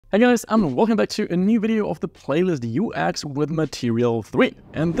Hey guys, and welcome back to a new video of the playlist UX with Material3.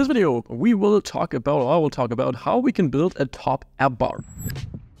 In this video, I will talk about how we can build a top app bar.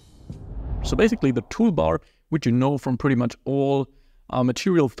 So basically the toolbar, which you know from pretty much all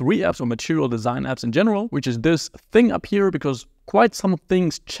Material3 apps or material design apps in general, which is this thing up here, because quite some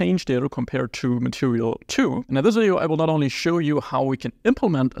things changed there compared to Material 2. And in this video, I will not only show you how we can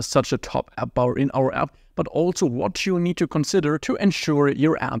implement such a top app bar in our app, but also what you need to consider to ensure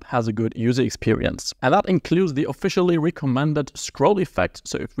your app has a good user experience. And that includes the officially recommended scroll effect.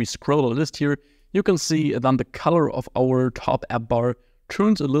 So if we scroll a list here, you can see then the color of our top app bar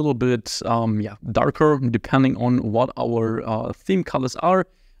turns a little bit darker depending on what our theme colors are.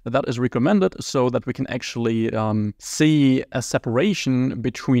 That is recommended so that we can actually see a separation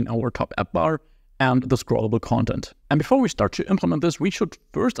between our top app bar and the scrollable content. And before we start to implement this, we should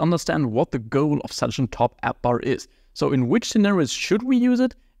first understand what the goal of such a top app bar is. So in which scenarios should we use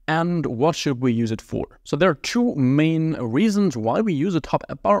it and what should we use it for? So there are two main reasons why we use a top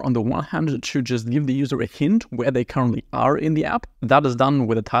app bar. On the one hand, to just give the user a hint where they currently are in the app. That is done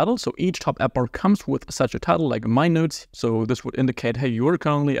with a title. So each top app bar comes with such a title like My Notes. So this would indicate, hey, you are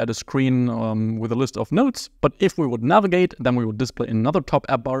currently at a screen with a list of notes. But if we would navigate, then we would display another top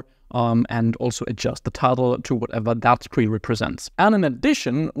app bar and also adjust the title to whatever that screen represents. And in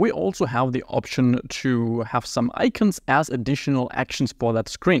addition, we also have the option to have some icons as additional actions for that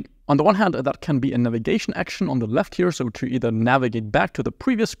screen. On the one hand, that can be a navigation action on the left here, so to either navigate back to the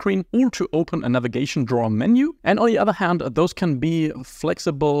previous screen or to open a navigation drawer menu. And on the other hand, those can be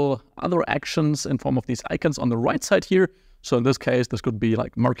flexible other actions in form of these icons on the right side here. So in this case, this could be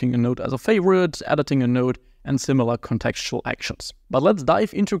like marking a note as a favorite, editing a note, and similar contextual actions. But let's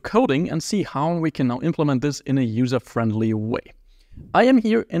dive into coding and see how we can now implement this in a user-friendly way. I am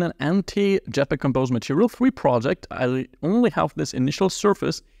here in an empty Jetpack Compose Material3 project. I only have this initial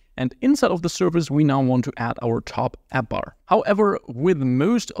surface, and inside of the surface, we now want to add our top app bar. However, with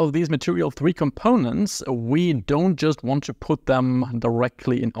most of these Material3 components, we don't just want to put them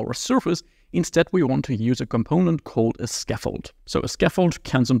directly in our surface. Instead, we want to use a component called a scaffold. So a scaffold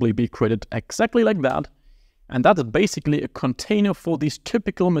can simply be created exactly like that. And that is basically a container for these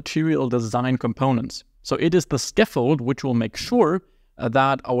typical material design components. So it is the scaffold which will make sure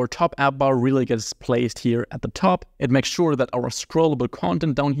that our top app bar really gets placed here at the top. It makes sure that our scrollable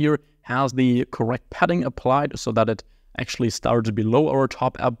content down here has the correct padding applied so that it actually starts below our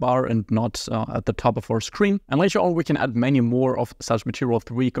top app bar and not at the top of our screen. And later on, we can add many more of such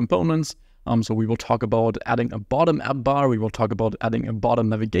Material3 components. So we will talk about adding a bottom app bar, we will talk about adding a bottom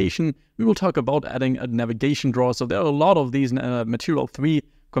navigation, we will talk about adding a navigation drawer. So there are a lot of these Material3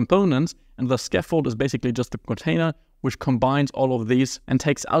 components, and the scaffold is basically just a container which combines all of these and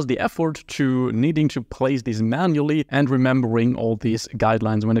takes us the effort to needing to place these manually and remembering all these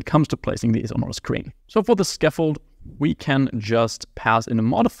guidelines when it comes to placing these on our screen. So for the scaffold, we can just pass in a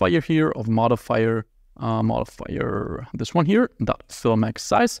modifier here of modifier this one here, that fill max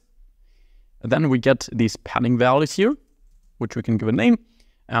size. Then we get these padding values here, which we can give a name.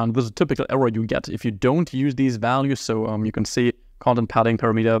 And this is a typical error you get if you don't use these values. So you can see content padding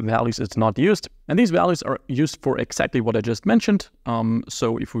parameter values is not used. And these values are used for exactly what I just mentioned.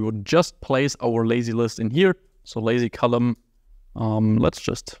 So if we would just place our lazy list in here, so lazy column, let's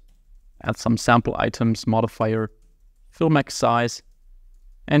just add some sample items, modifier, fill max size.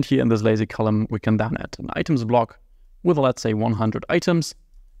 And here in this lazy column, we can then add an items block with, let's say, 100 items.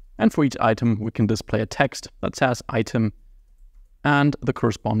 And for each item, we can display a text that says item and the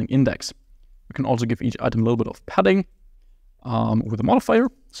corresponding index. We can also give each item a little bit of padding with a modifier.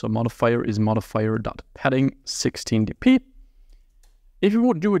 So modifier is modifier.padding 16 dp. If we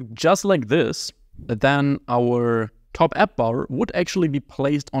would do it just like this, then our top app bar would actually be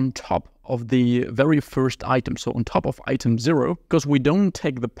placed on top of the very first item. So on top of item 0, because we don't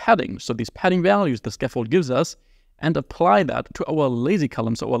take the padding. So these padding values the scaffold gives us, and apply that to our lazy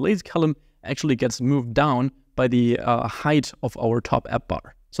column. So our lazy column actually gets moved down by the height of our top app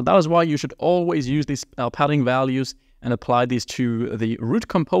bar. So that is why you should always use these padding values and apply these to the root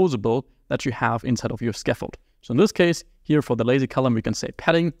composable that you have inside of your scaffold. So in this case, here for the lazy column, we can say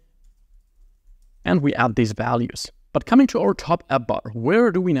padding, and we add these values. But coming to our top app bar,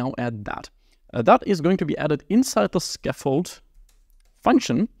 where do we now add that? That is going to be added inside the scaffold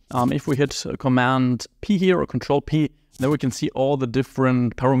function. If we hit Command P here or Control P, then we can see all the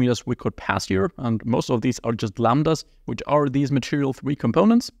different parameters we could pass here. And most of these are just lambdas, which are these Material3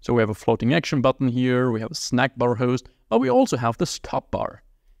 components. So we have a floating action button here, we have a snack bar host, but we also have the stop bar.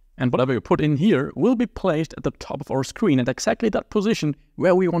 And whatever you put in here will be placed at the top of our screen at exactly that position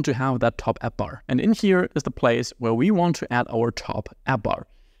where we want to have that top app bar. And in here is the place where we want to add our top app bar.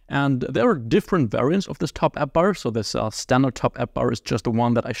 And there are different variants of this top app bar. So this standard top app bar is just the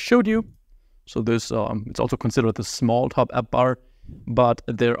one that I showed you. So this it's also considered the small top app bar, but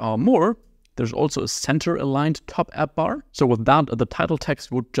there are more. There's also a center-aligned top app bar. So with that, the title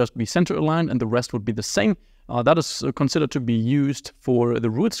text would just be center-aligned and the rest would be the same. That is considered to be used for the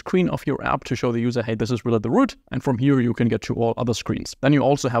root screen of your app to show the user, hey, this is really the root. And from here, you can get to all other screens. Then you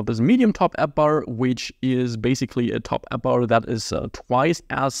also have this medium top app bar, which is basically a top app bar that is twice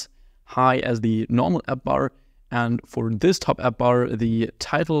as high as the normal app bar. And for this top app bar, the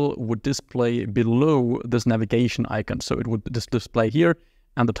title would display below this navigation icon. So it would display here,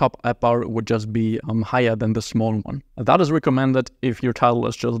 and the top app bar would just be higher than the small one. That is recommended if your title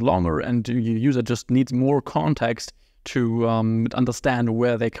is just longer and your user just needs more context to understand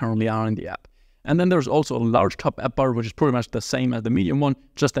where they currently are in the app. And then there's also a large top app bar, which is pretty much the same as the medium one,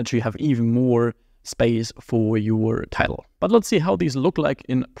 just that you have even more space for your title. But let's see how these look like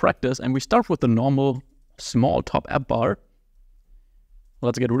in practice. And we start with the normal small top app bar.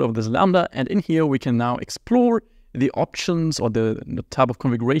 Let's get rid of this lambda. And in here, we can now explore the options or the type of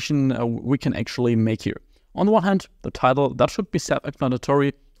configuration we can actually make here. On the one hand, the title, that should be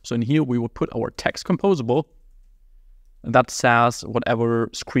self-explanatory. So in here, we will put our text composable that says whatever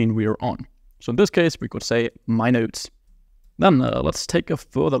screen we are on. So in this case, we could say my notes. Then let's take a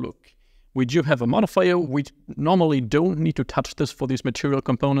further look. We do have a modifier. We normally don't need to touch this for these material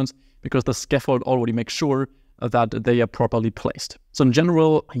components because the scaffold already makes sure that they are properly placed. So in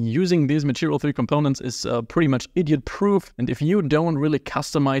general, using these Material3 components is pretty much idiot-proof. And if you don't really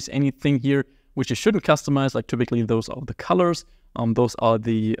customize anything here, which you shouldn't customize, like typically those are the colors, those are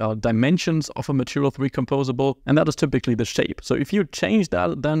the dimensions of a Material3 composable, and that is typically the shape. So if you change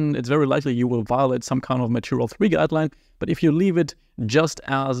that, then it's very likely you will violate some kind of Material3 guideline. But if you leave it just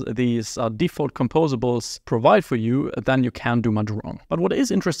as these default composables provide for you, then you can't do much wrong. But what is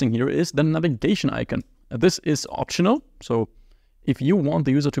interesting here is the navigation icon. This is optional. So if you want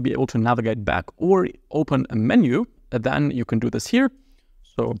the user to be able to navigate back or open a menu, then you can do this here.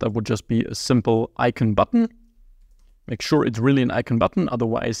 So that would just be a simple icon button. Make sure it's really an icon button.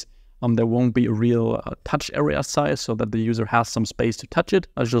 Otherwise, there won't be a real touch area size so that the user has some space to touch it.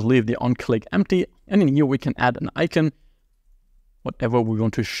 Let's just leave the on-click empty. And in here, we can add an icon, whatever we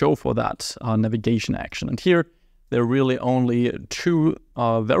want to show for that navigation action. And here, there are really only two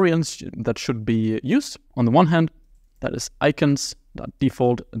variants that should be used. On the one hand, that is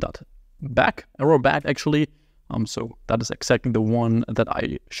icons.default.back, arrow back actually. So that is exactly the one that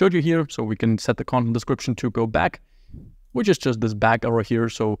I showed you here. So we can set the content description to go back, which is just this back arrow here,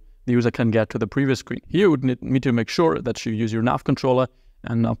 so the user can get to the previous screen. Here you would need to make sure that you use your nav controller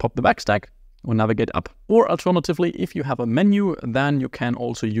and pop the back stack or navigate up. Or alternatively, if you have a menu, then you can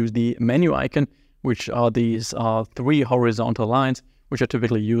also use the menu icon, which are these three horizontal lines, which are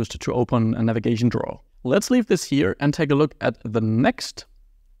typically used to open a navigation drawer. Let's leave this here and take a look at the next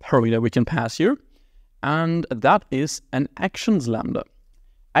parameter we can pass here, and that is an actions lambda.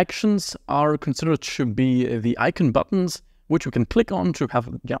 Actions are considered to be the icon buttons, which you can click on to have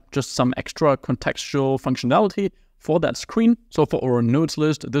just some extra contextual functionality for that screen. So for our nodes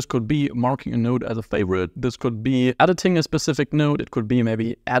list, this could be marking a node as a favorite. This could be editing a specific node. It could be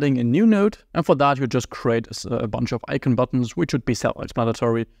maybe adding a new node. And for that, you just create a bunch of icon buttons, which should be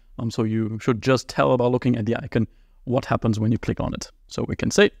self-explanatory. So you should just tell by looking at the icon what happens when you click on it. So we can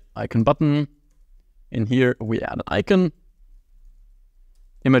say icon button. In here, we add an icon.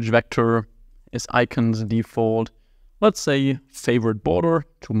 Image vector is icons default. Let's say favorite border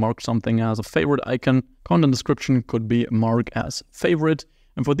to mark something as a favorite icon. Content description could be marked as favorite.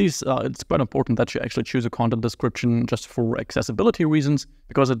 And for these, it's quite important that you actually choose a content description just for accessibility reasons,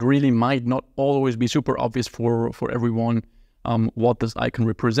 because it really might not always be super obvious for everyone what this icon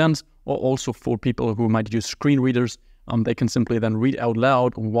represents, or also for people who might use screen readers. They can simply then read out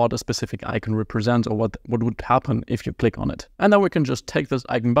loud what a specific icon represents or what would happen if you click on it. And then we can just take this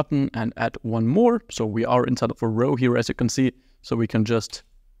icon button and add one more. So we are inside of a row here, as you can see. So we can just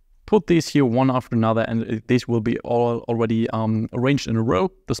put these here one after another, and these will be all already arranged in a row.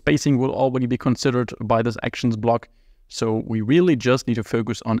 The spacing will already be considered by this actions block. So we really just need to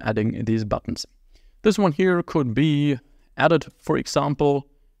focus on adding these buttons. This one here could be added, for example,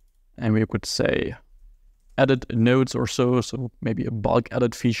 and we could say edit nodes or so maybe a bulk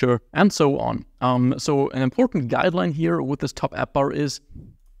edit feature, and so on. So an important guideline here with this top app bar is,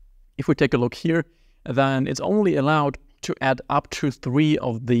 if we take a look here, then it's only allowed to add up to 3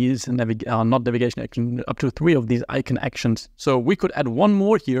 of these not navigation action, up to 3 of these icon actions. So we could add one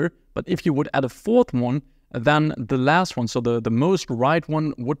more here, but if you would add a 4th one, then the last one, so the most right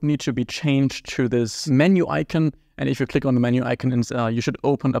one, would need to be changed to this menu icon, And if you click on the menu icon, you should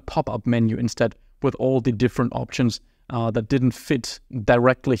open a pop-up menu instead with all the different options that didn't fit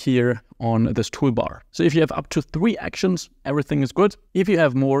directly here on this toolbar. So if you have up to 3 actions, everything is good. If you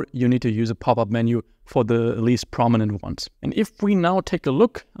have more, you need to use a pop-up menu for the least prominent ones. And if we now take a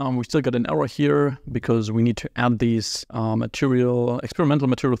look, we still got an error here because we need to add these experimental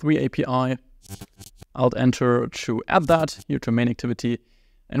Material 3 API. Alt enter to add that here to main activity.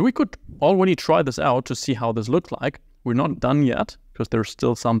 And we could already try this out to see how this looks like. We're not done yet because there's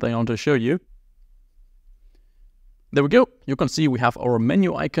still something I want to show you. There we go. You can see we have our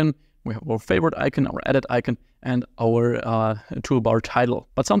menu icon, we have our favorite icon, our edit icon, and our toolbar title.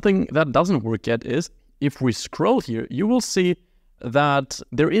 But something that doesn't work yet is if we scroll here, you will see that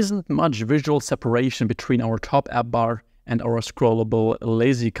there isn't much visual separation between our top app bar and our scrollable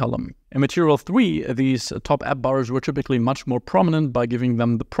lazy column. In Material 3, these top app bars were typically much more prominent by giving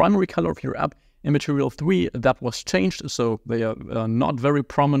them the primary color of your app. In Material 3, that was changed, so they are not very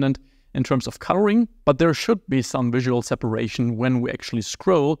prominent in terms of coloring, but there should be some visual separation when we actually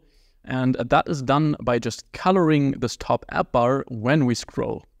scroll, and that is done by just coloring this top app bar when we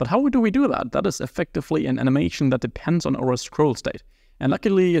scroll. But how do we do that? That is effectively an animation that depends on our scroll state. And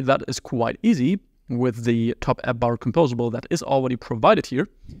luckily, that is quite easy with the top app bar composable that is already provided here.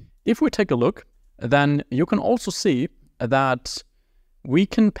 If we take a look, then you can also see that we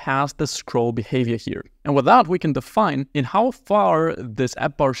can pass the scroll behavior here. And with that, we can define in how far this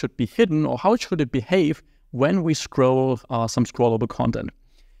app bar should be hidden or how should it behave when we scroll some scrollable content.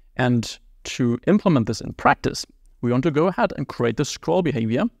 And to implement this in practice, we want to go ahead and create the scroll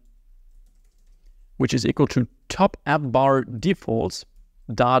behavior, which is equal to top app bar defaults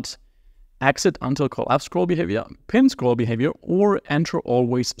dot exit until collapse scroll behavior, pin scroll behavior, or enter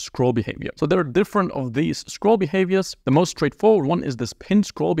always scroll behavior. So there are different of these scroll behaviors. The most straightforward one is this pin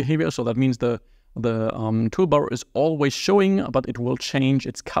scroll behavior. So that means the toolbar is always showing, but it will change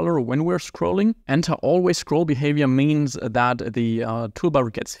its color when we're scrolling. Enter always scroll behavior means that the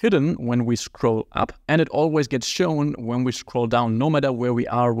toolbar gets hidden when we scroll up, and it always gets shown when we scroll down, no matter where we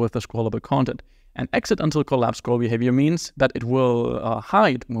are with the scrollable content. And exit until collapse scroll behavior means that it will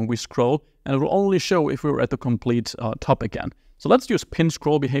hide when we scroll, and it will only show if we're at the complete top again. So let's use pin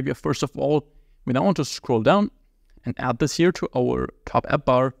scroll behavior. First of all, we now want to scroll down and add this here to our top app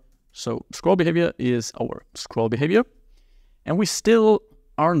bar. So scroll behavior is our scroll behavior. And we still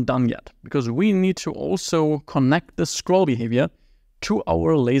aren't done yet because we need to also connect the scroll behavior to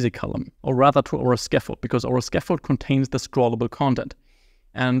our lazy column, or rather to our scaffold, because our scaffold contains the scrollable content.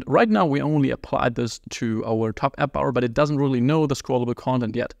 And right now we only applied this to our top app bar, but it doesn't really know the scrollable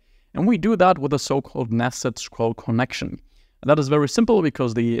content yet. And we do that with a so-called nested scroll connection. And that is very simple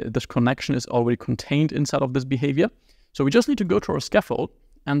because this connection is already contained inside of this behavior. So we just need to go to our scaffold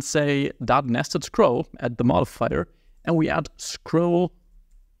and say .nested scroll, add the modifier, and we add scroll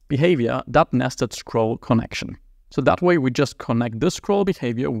behavior .nested scroll connection. So that way we just connect this scroll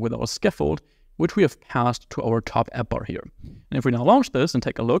behavior with our scaffold, which we have passed to our top app bar here. And if we now launch this and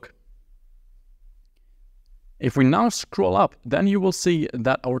take a look, if we now scroll up, then you will see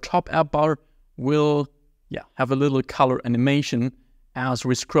that our top app bar will have a little color animation as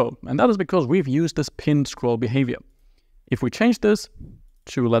we scroll. And that is because we've used this pinned scroll behavior. If we change this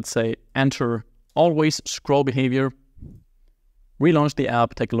to, let's say, enter always scroll behavior, relaunch the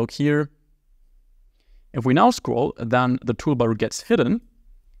app, take a look here. If we now scroll, then the toolbar gets hidden.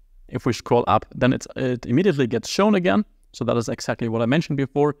 If we scroll up, then it immediately gets shown again. So that is exactly what I mentioned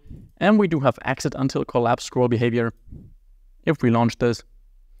before. And we do have exit until collapse scroll behavior. If we launch this,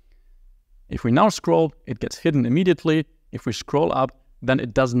 if we now scroll, it gets hidden immediately. If we scroll up, then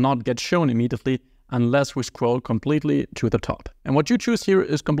it does not get shown immediately unless we scroll completely to the top. And what you choose here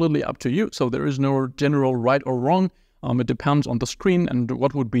is completely up to you. So there is no general right or wrong. It depends on the screen and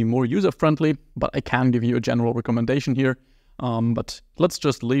what would be more user-friendly, but I can give you a general recommendation here. But let's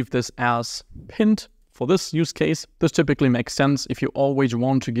just leave this as pinned for this use case. This typically makes sense if you always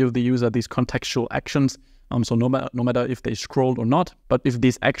want to give the user these contextual actions. So no matter if they scrolled or not, but if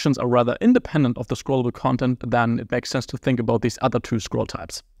these actions are rather independent of the scrollable content, then it makes sense to think about these other two scroll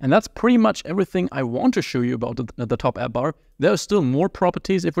types. And that's pretty much everything I want to show you about the top app bar. There are still more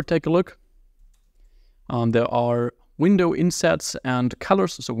properties if we take a look. There are window insets and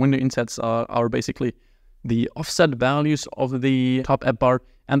colors. So window insets are basically the offset values of the top app bar,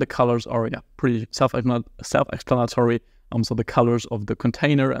 and the colors are pretty self-explanatory. So the colors of the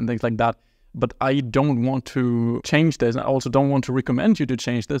container and things like that. But I don't want to change this. I also don't want to recommend you to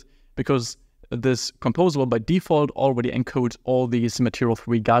change this because this composable by default already encodes all these Material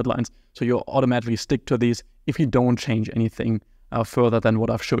 3 guidelines. So you'll automatically stick to these if you don't change anything further than what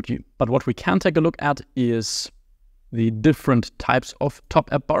I've showed you. But what we can take a look at is the different types of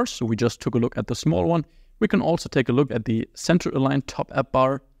top app bars. So we just took a look at the small one. We can also take a look at the center aligned top app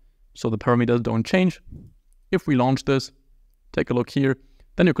bar, so the parameters don't change. If we launch this, take a look here,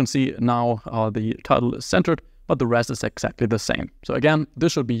 then you can see now the title is centered, but the rest is exactly the same. So again,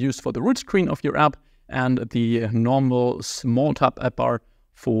 this should be used for the root screen of your app and the normal small top app bar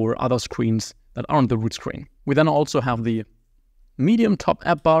for other screens that aren't the root screen. We then also have the medium top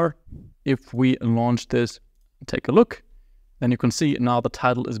app bar. If we launch this, take a look, then you can see now the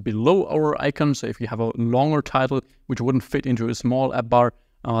title is below our icon. So if you have a longer title which wouldn't fit into a small app bar,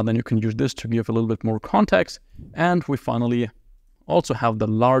 then you can use this to give a little bit more context. And we finally also have the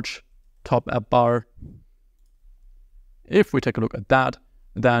large top app bar. If we take a look at that,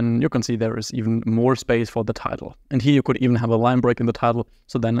 then you can see there is even more space for the title. And here you could even have a line break in the title,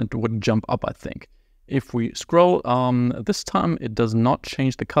 so then it would jump up, I think. If we scroll, this time it does not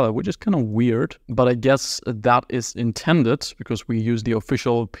change the color, which is kind of weird, but I guess that is intended because we use the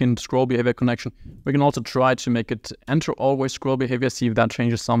official pinned scroll behavior connection. We can also try to make it enter always scroll behavior, see if that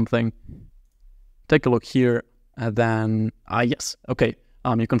changes something. Take a look here, and then, yes, okay.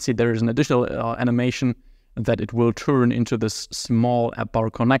 You can see there is an additional animation that it will turn into this small app bar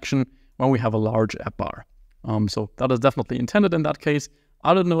connection when we have a large app bar. So that is definitely intended in that case.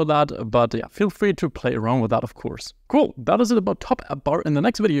 I don't know that, but yeah, feel free to play around with that, of course. Cool, that is it about top app bar. In the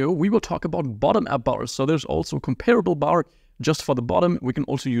next video, we will talk about bottom app bars. So there's also a comparable bar just for the bottom. We can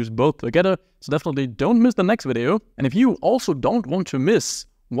also use both together. So definitely don't miss the next video. And if you also don't want to miss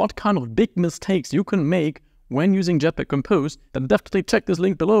what kind of big mistakes you can make when using Jetpack Compose, then definitely check this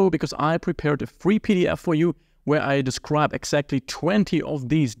link below because I prepared a free PDF for you where I describe exactly 20 of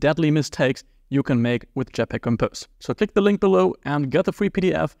these deadly mistakes you can make with Jetpack Compose. So click the link below and get the free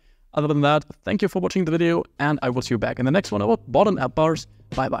PDF. Other than that, thank you for watching the video and I will see you back in the next one about bottom app bars.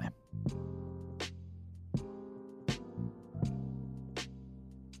 Bye bye.